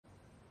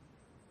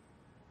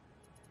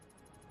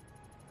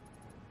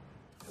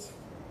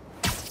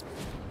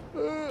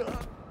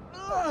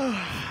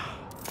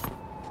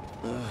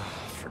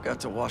Forgot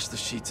to wash the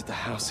sheets at the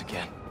house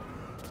again.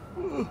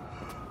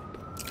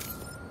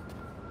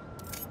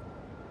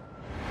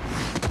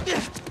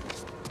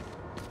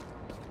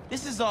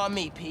 This is all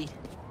me, Pete.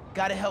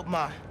 Gotta help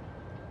Ma.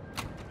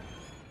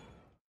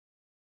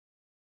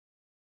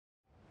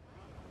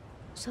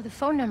 So the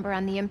phone number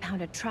on the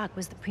impounded truck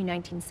was the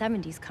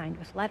pre-1970s kind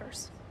with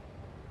letters.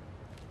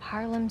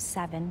 Harlem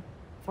 7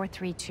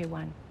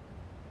 4321.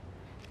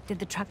 Did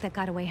the truck that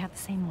got away have the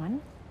same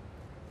one?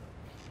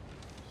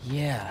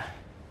 Yeah.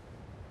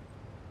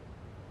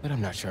 But I'm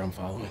not sure I'm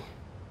following.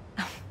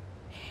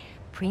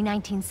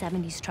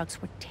 Pre-1970s trucks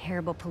were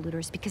terrible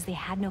polluters because they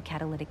had no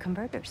catalytic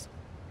converters.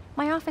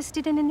 My office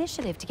did an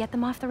initiative to get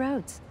them off the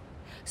roads.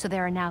 So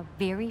there are now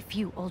very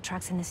few old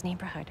trucks in this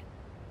neighborhood.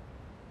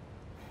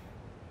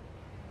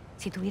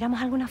 Si tuviéramos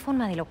alguna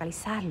forma de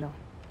localizarlo.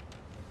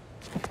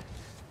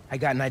 I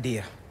got an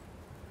idea.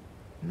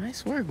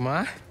 Nice work,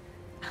 Ma.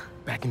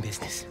 Back in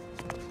business.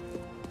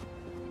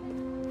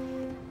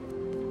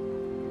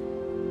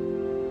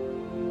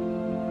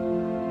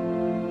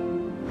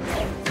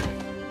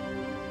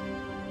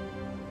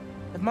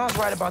 If Ma's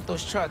right about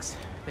those trucks,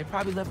 they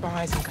probably left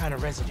behind some kind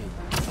of residue.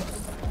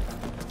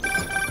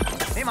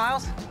 Hey,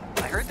 Miles.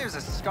 I heard there's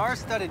a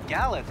star-studded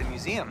gala at the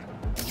museum.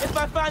 If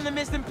I find the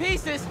missing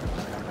pieces,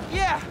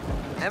 yeah!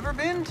 Never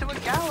been to a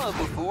gala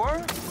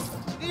before.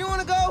 Do you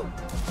wanna go?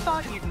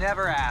 Thought you'd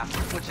never ask.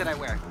 What should I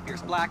wear?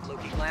 Pierce black,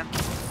 Loki glam?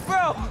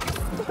 Bro,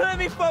 let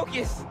me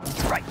focus.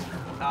 Right.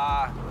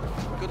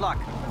 Good luck.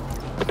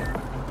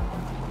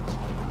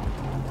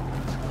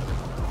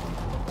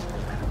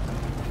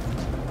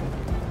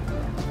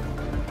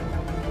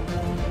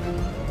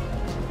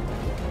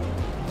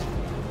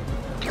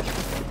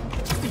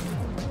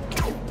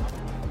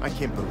 I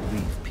can't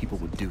believe people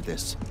would do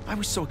this. I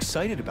was so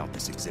excited about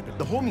this exhibit.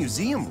 The whole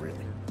museum, really.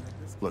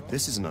 Look,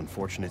 this is an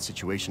unfortunate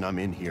situation I'm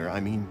in here. I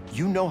mean,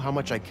 you know how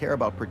much I care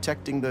about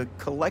protecting the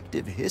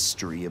collective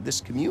history of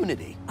this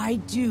community. I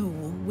do,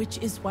 which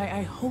is why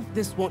I hope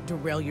this won't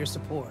derail your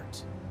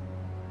support.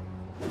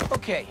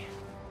 Okay,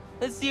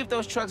 let's see if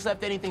those trucks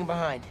left anything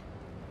behind.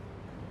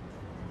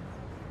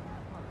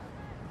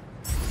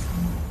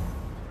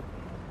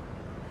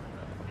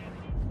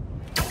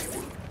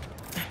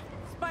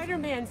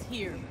 Spider-Man's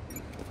here.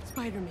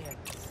 Spider-Man,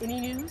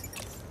 any news?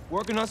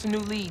 Working on some new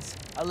leads.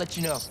 I'll let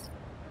you know.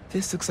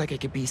 This looks like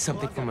it could be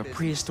something from a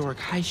prehistoric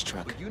heist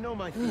truck. But you know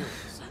my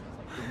feelings.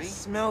 For me,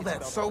 Smell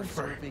that it's about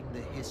sulfur. preserving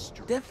the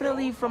history.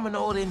 Definitely from an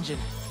old engine.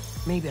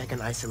 Maybe I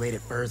can isolate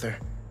it further.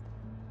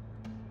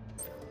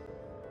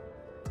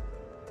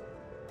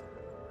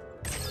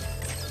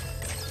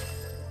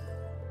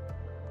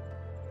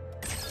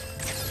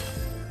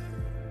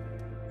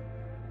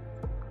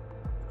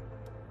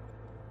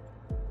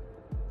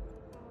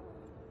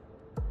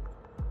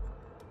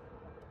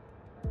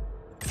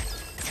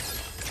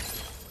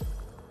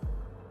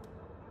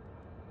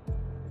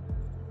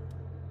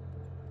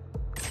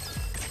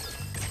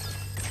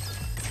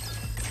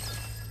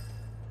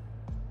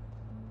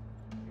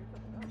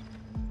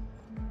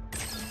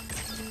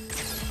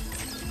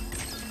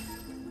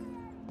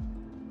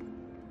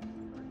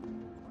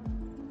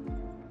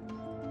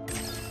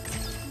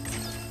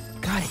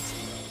 Got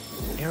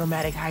it.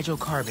 Aromatic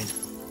hydrocarbon.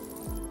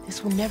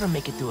 This will never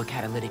make it through a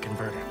catalytic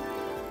converter.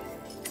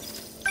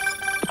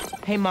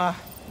 Hey, Ma.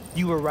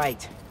 You were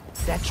right.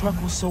 That truck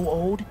was so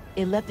old,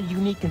 it left a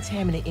unique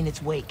contaminant in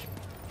its wake.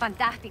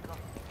 Fantastico.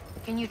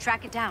 Can you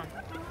track it down?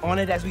 On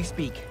it as we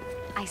speak.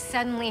 I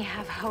suddenly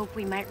have hope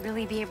we might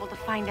really be able to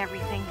find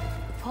everything,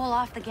 pull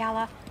off the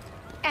gala,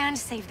 and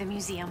save the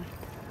museum.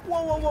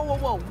 Whoa, whoa, whoa, whoa,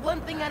 whoa. One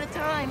thing at a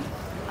time.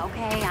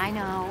 Okay, I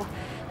know.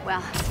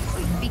 Well,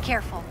 be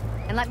careful,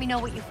 and let me know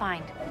what you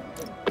find.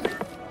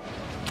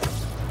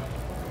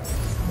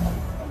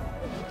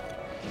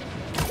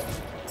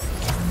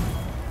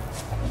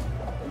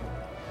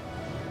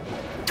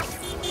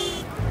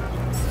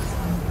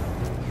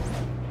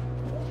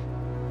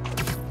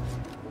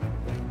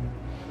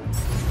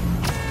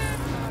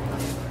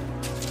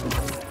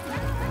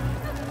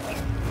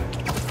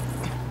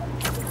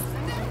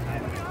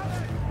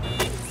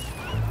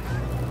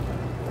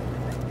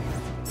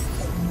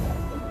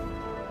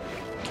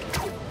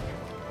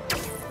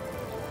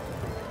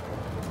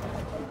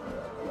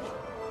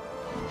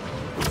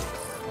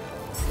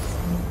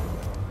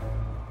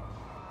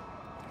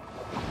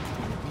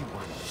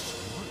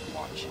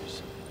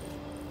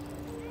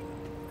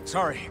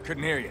 Sorry,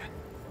 couldn't hear you.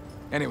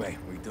 Anyway,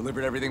 we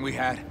delivered everything we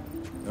had.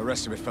 The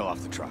rest of it fell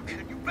off the truck.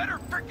 Then you better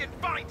frickin'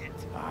 find it!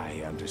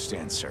 I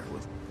understand, sir. We'll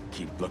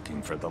keep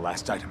looking for the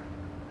last item.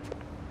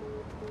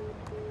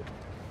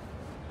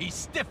 He's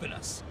stiffing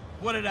us.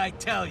 What did I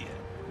tell you?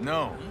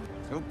 No.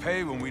 He'll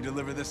pay when we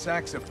deliver the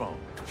saxophone.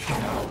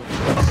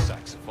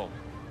 Saxophone.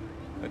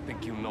 I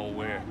think you know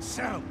where.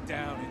 Settle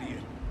down,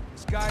 idiot.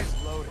 This guy's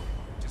loaded.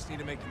 Just need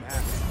to make him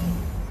happy.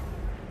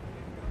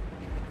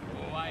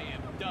 Oh, I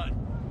am done.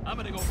 I'm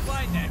gonna go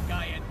find that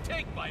guy and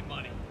take my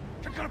money.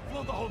 You're gonna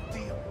blow the whole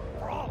deal.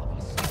 For all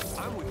of us.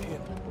 I'm with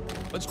him.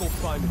 Let's go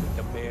find him and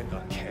demand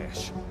our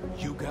cash.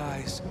 You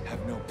guys have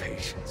no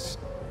patience.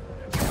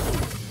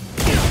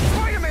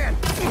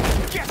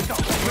 Did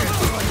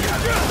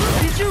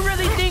you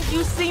really think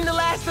you've seen the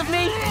last of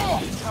me?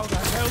 How the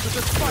hell did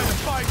the spider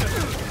find us?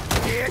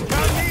 Here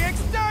come the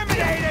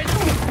exterminators!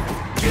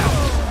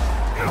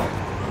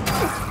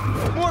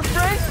 More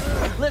friends?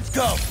 Let's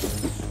go.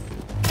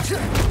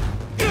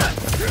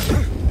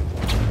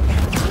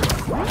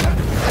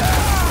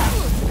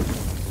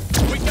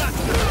 We got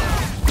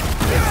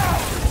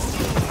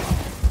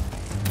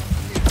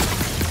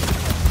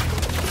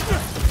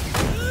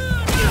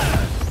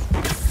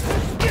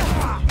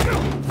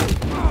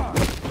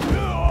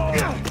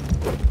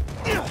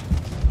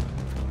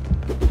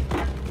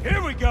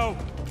Here we go!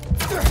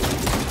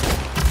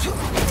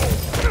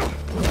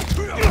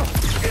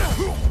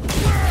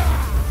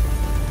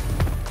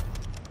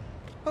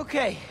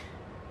 Okay.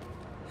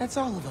 That's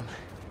all of them.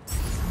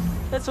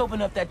 Let's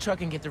open up that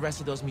truck and get the rest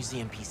of those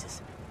museum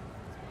pieces.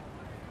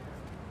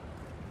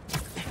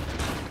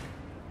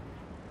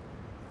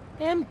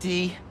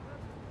 Empty.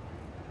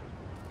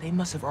 They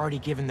must have already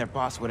given their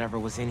boss whatever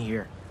was in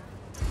here.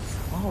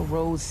 All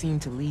roads seem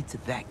to lead to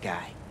that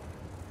guy.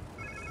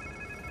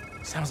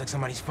 Sounds like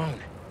somebody's phone.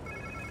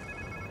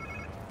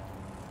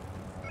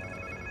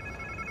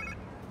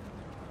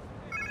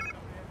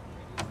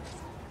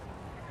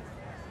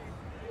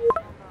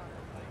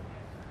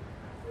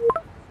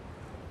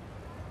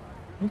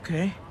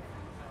 Okay.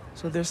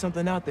 So there's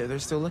something out there they're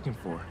still looking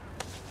for.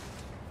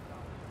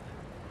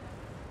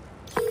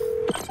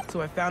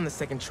 So I found the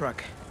second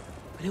truck,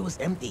 but it was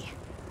empty.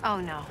 Oh,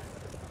 no.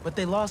 But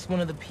they lost one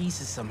of the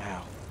pieces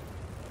somehow.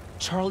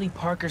 Charlie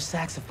Parker's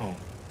saxophone.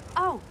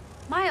 Oh,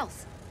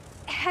 Miles.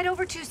 Head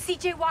over to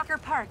C.J. Walker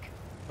Park.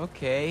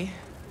 Okay.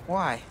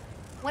 Why?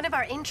 One of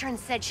our interns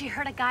said she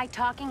heard a guy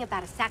talking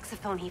about a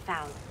saxophone he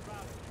found.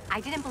 I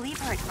didn't believe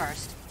her at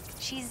first.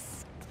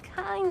 She's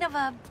kind of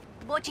a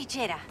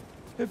bochichera.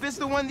 If it's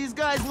the one these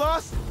guys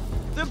lost,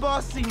 their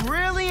boss seemed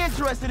really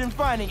interested in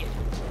finding it.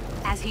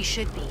 As he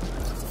should be.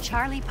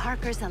 Charlie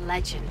Parker's a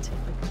legend.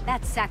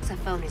 That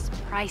saxophone is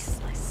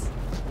priceless.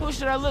 Who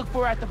should I look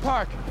for at the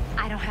park?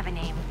 I don't have a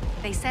name.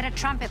 They said a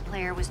trumpet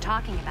player was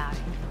talking about it.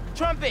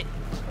 Trumpet!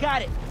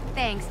 Got it!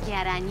 Thanks,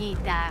 tía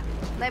Arañita.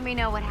 Let me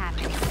know what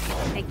happens.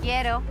 Te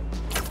quiero.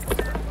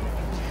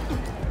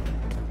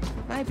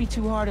 Might be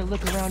too hard to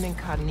look around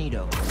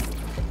incognito.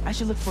 I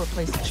should look for a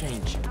place to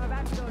change.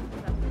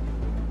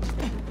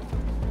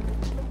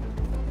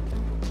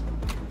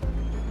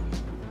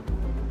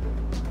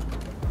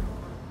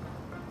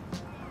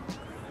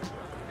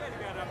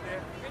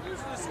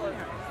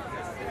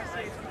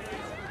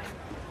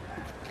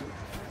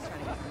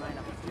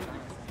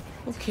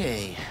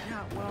 Okay,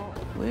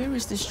 where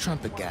is this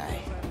trumpet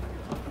guy?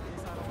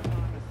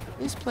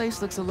 This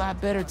place looks a lot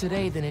better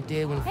today than it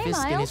did when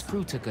Fisk and his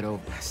crew took it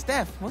over.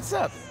 Steph, what's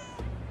up?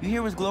 You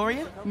here with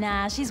Gloria?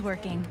 Nah, she's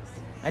working.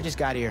 I just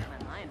got here.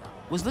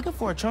 Was looking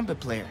for a trumpet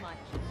player.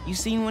 You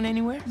seen one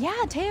anywhere?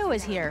 Yeah, Teo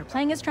is here,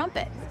 playing his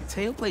trumpet.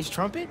 Teo plays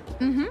trumpet?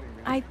 Mm-hmm.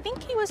 I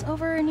think he was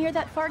over near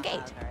that far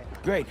gate.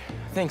 Great.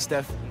 Thanks,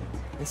 Steph.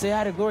 And say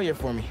hi to Gloria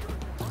for me.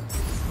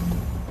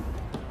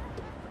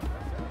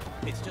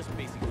 It's just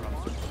basic drum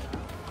service.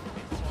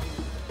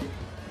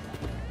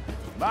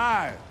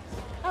 Miles,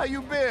 how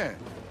you been?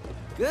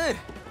 Good.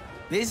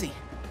 Busy.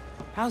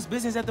 How's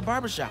business at the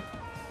barbershop?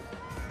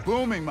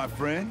 Booming, my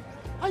friend.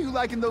 How you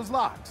liking those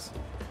locks?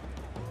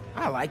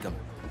 I like them.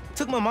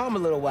 Took my mom a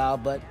little while,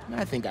 but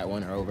I think I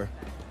won her over.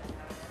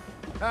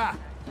 Ah,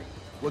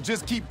 well,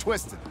 just keep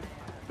twisting.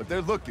 But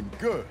they're looking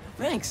good.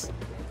 Thanks.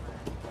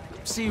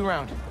 See you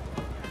around.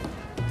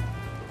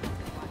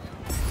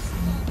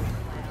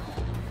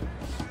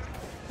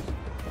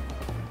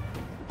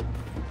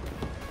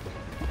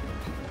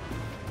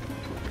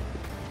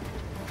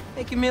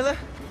 Hey, Camilla.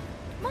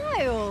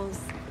 Miles,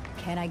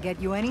 can I get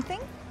you anything?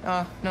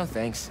 No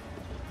thanks.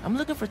 I'm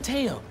looking for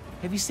Teo.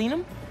 Have you seen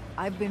him?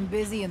 I've been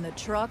busy in the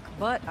truck,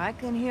 but I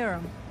can hear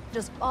him.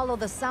 Just follow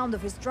the sound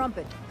of his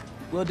trumpet.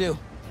 Will do.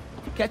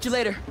 Catch you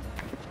later.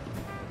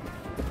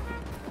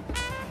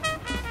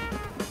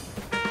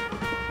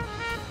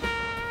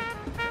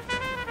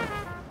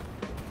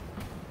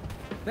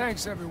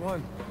 Thanks,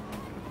 everyone.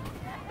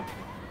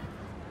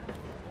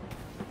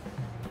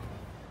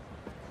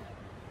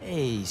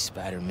 Hey,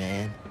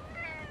 Spider-Man.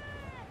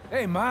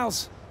 Hey,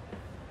 Miles.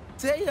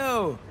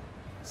 Teo!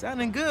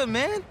 Sounding good,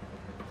 man.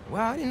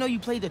 Wow, I didn't know you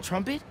played the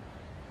trumpet.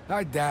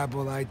 I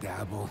dabble.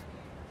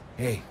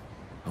 Hey,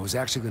 I was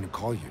actually gonna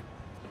call you.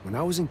 When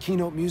I was in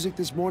Keynote Music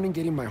this morning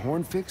getting my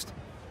horn fixed,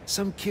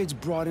 some kids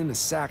brought in a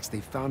sax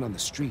they found on the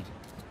street.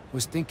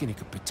 Was thinking it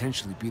could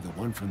potentially be the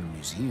one from the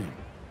museum.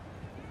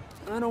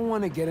 I don't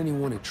want to get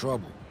anyone in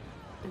trouble.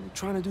 I'm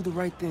trying to do the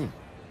right thing.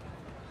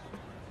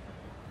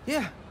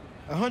 Yeah,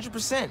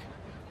 100%.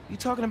 You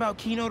talking about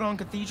Keynote on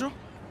Cathedral?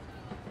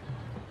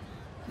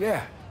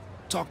 Yeah,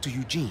 talk to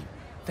Eugene.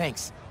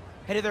 Thanks.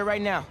 Headed there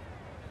right now.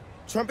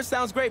 Trumpet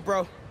sounds great,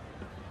 bro.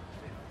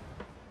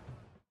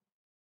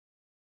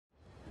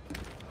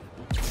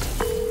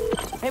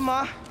 Hey,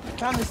 Ma.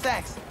 Found the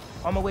sax.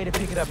 On my way to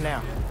pick it up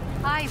now.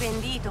 Ay,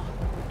 bendito.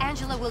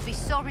 Angela will be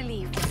so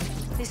relieved.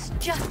 This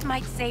just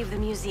might save the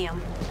museum.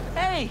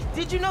 Hey,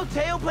 did you know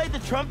Teo played the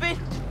trumpet?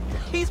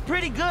 He's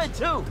pretty good,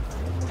 too.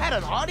 Had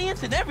an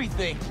audience and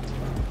everything.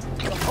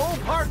 The whole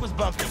park was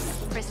bumping.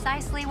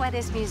 Precisely why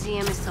this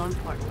museum is so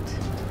important.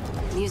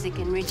 Music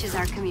enriches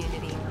our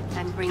community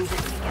and brings it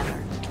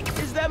together.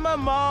 Is that my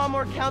mom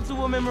or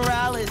Councilwoman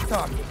Morales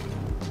talking?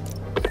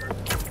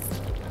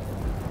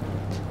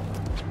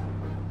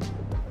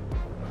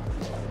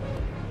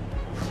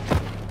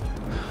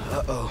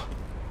 Uh-oh.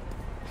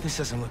 This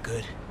doesn't look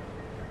good.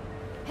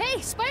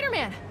 Hey,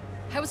 Spider-Man!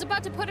 I was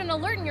about to put an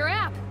alert in your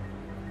app.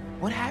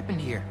 What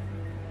happened here?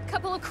 A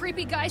couple of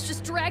creepy guys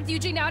just dragged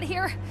Eugene out of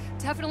here.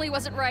 Definitely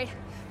wasn't right.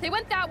 They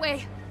went that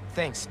way.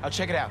 Thanks, I'll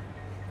check it out.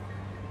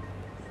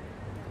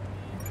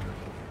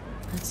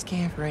 Let's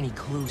scan for any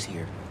clues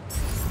here.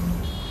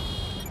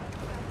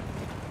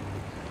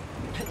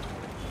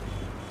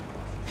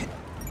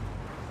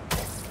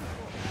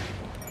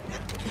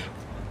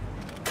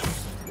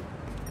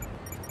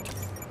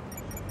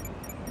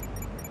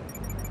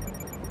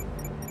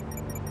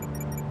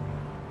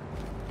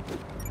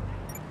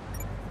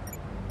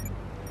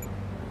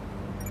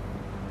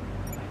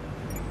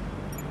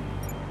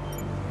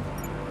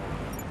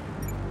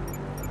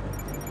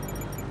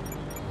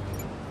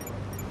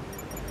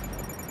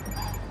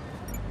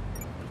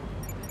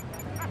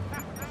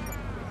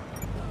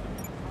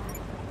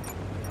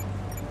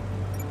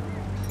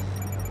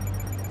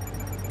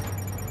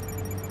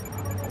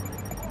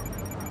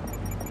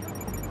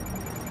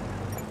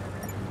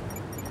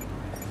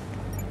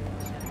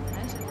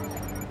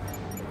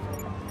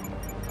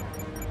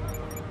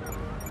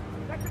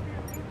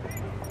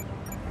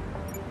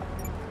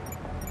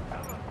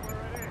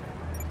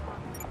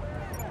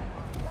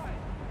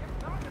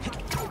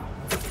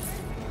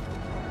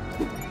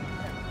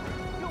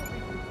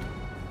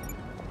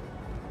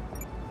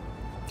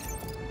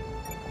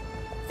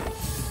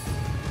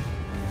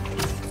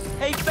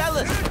 Hey,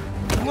 fellas!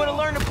 You wanna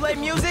learn to play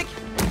music?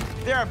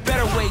 There are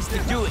better ways to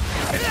do it.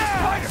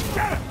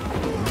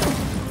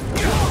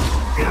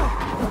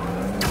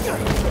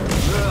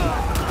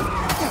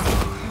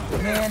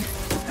 Man,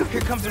 here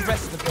comes the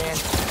rest of the band.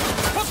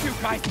 Took you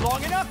guys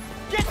long enough?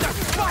 Get the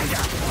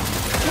spider!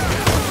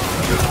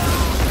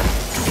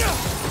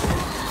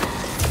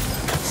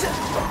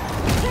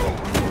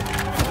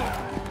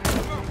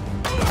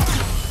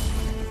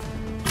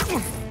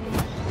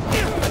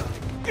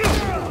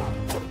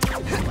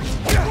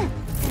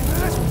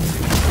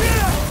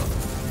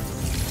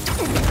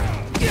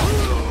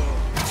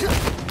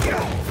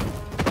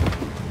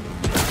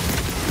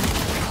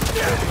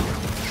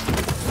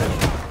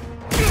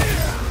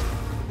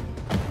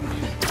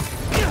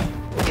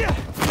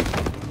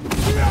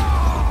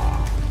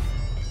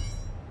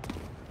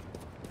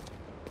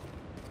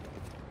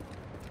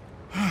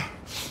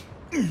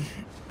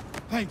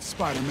 Thanks,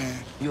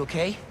 Spider-Man. You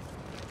okay?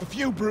 A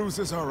few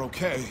bruises are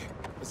okay,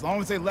 as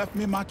long as they left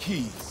me my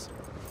keys.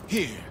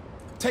 Here,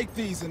 take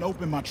these and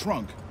open my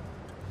trunk.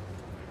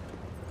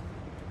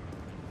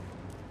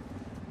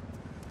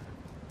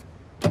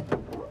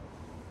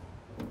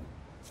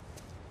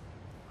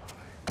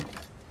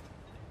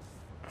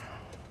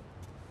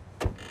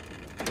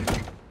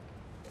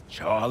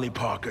 Charlie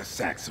Parker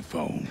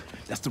saxophone.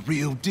 That's the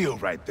real deal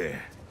right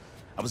there.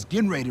 I was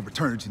getting ready to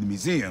return it to the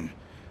museum,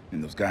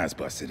 and those guys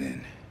busted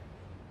in.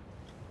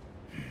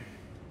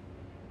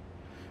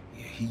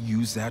 Yeah, he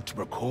used that to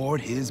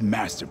record his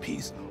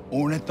masterpiece,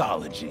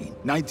 Ornithology,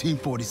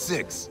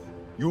 1946.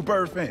 You a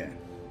Bird fan?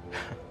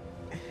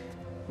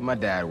 My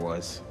dad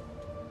was.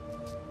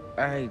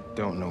 I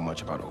don't know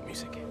much about old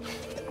music.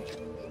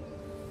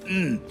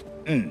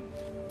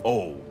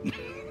 Old.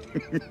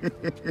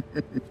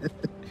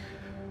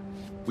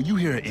 When you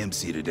hear an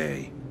MC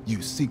today,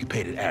 use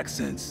syncopated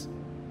accents,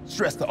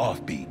 stress the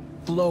offbeat,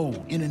 flow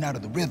in and out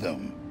of the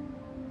rhythm.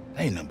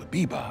 They ain't nothing but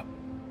bebop.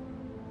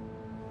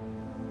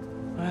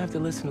 I'll have to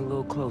listen a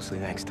little closely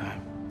next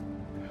time.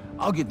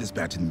 I'll get this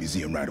back to the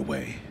museum right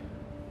away.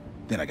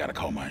 Then I gotta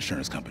call my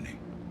insurance company.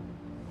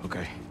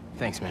 Okay,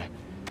 thanks, man.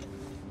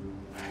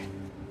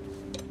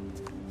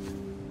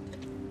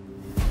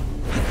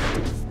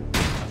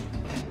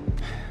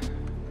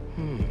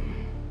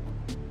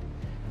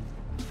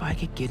 If I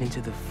could get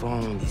into the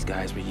phone these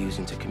guys were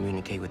using to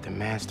communicate with the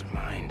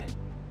mastermind.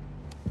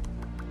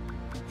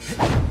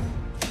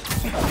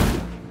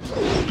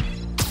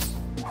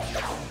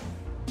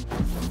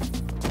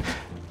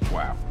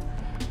 Wow.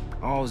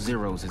 All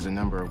zeros is a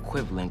number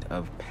equivalent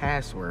of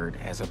password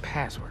as a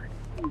password.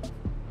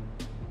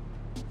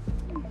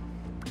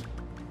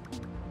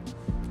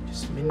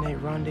 Just midnight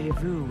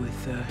rendezvous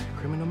with a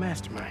criminal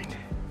mastermind.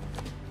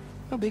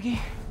 No biggie.